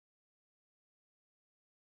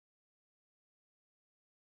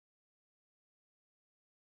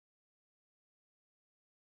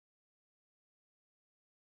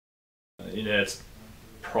it's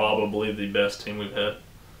probably the best team we've had,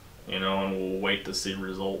 and we'll wait to see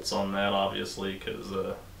results on that, obviously, because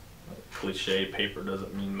cliche, paper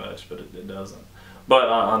doesn't mean much, but it doesn't. But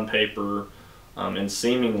on paper, and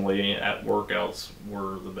seemingly at workouts,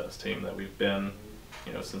 we're the best team that we've been,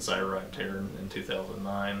 since I arrived here in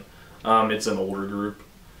 2009. It's an older group.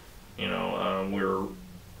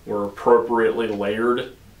 We're appropriately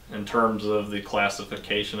layered in terms of the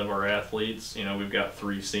classification of our athletes. We've got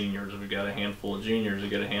 3 seniors, we've got a handful of juniors,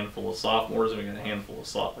 we've got a handful of sophomores, and we've got a handful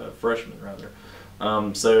of freshmen, rather.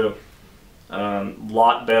 So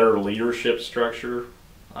lot better leadership structure,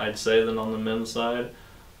 I'd say, than on the men's side,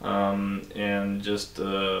 and just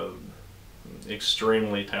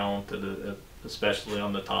extremely talented, especially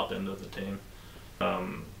on the top end of the team.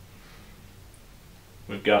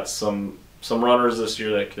 We've got some runners this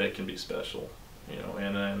year that can be special,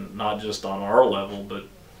 and not just on our level, but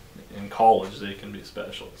in college they can be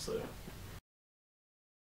special. So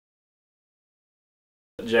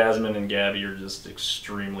Jasmine and Gabby are just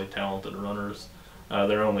extremely talented runners.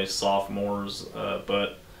 They're only sophomores,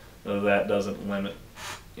 but that doesn't limit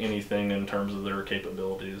anything in terms of their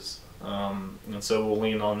capabilities. And so we'll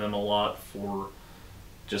lean on them a lot for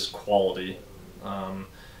just quality.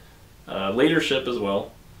 Leadership as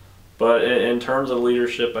well. But in terms of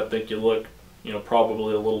leadership, I think you look,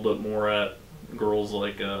 probably a little bit more at girls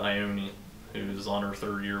like Ione, who's on her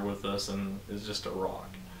 3rd year with us and is just a rock.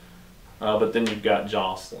 But then you've got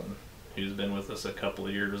Jocelyn, who's been with us a couple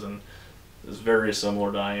of years and is very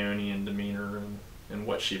similar to Ione in demeanor and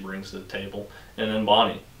what she brings to the table. And then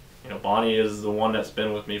Bonnie. Bonnie is the one that's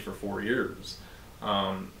been with me for 4 years.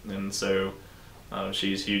 And so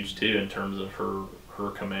she's huge too in terms of her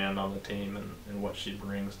command on the team and what she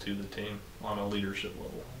brings to the team on a leadership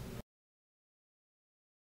level.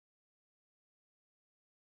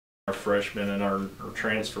 Our freshmen and our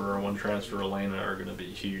one transfer, Elena, are going to be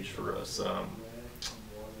huge for us.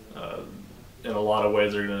 In a lot of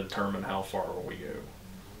ways, they're going to determine how far we go.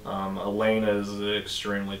 Elena is an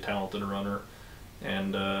extremely talented runner,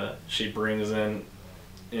 and she brings in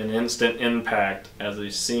an instant impact as a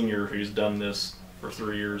senior who's done this for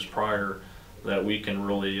 3 years prior that we can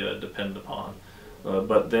really depend upon.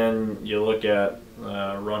 But then you look at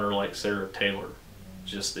a runner like Sarah Taylor,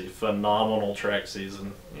 just a phenomenal track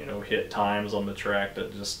season, hit times on the track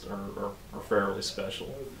that just are fairly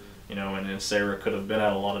special, and Sarah could have been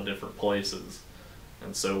at a lot of different places.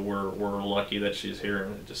 And so we're lucky that she's here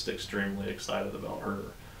and just extremely excited about her.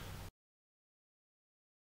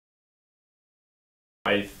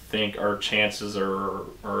 I think our chances are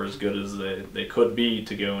as good as they could be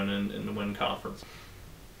to go in and win conference.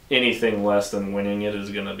 Anything less than winning it is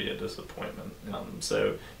going to be a disappointment.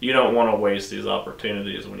 So you don't want to waste these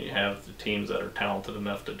opportunities when you have the teams that are talented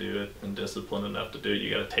enough to do it and disciplined enough to do it. You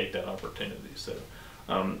got to take that opportunity. So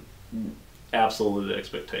absolutely the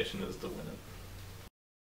expectation is to win it.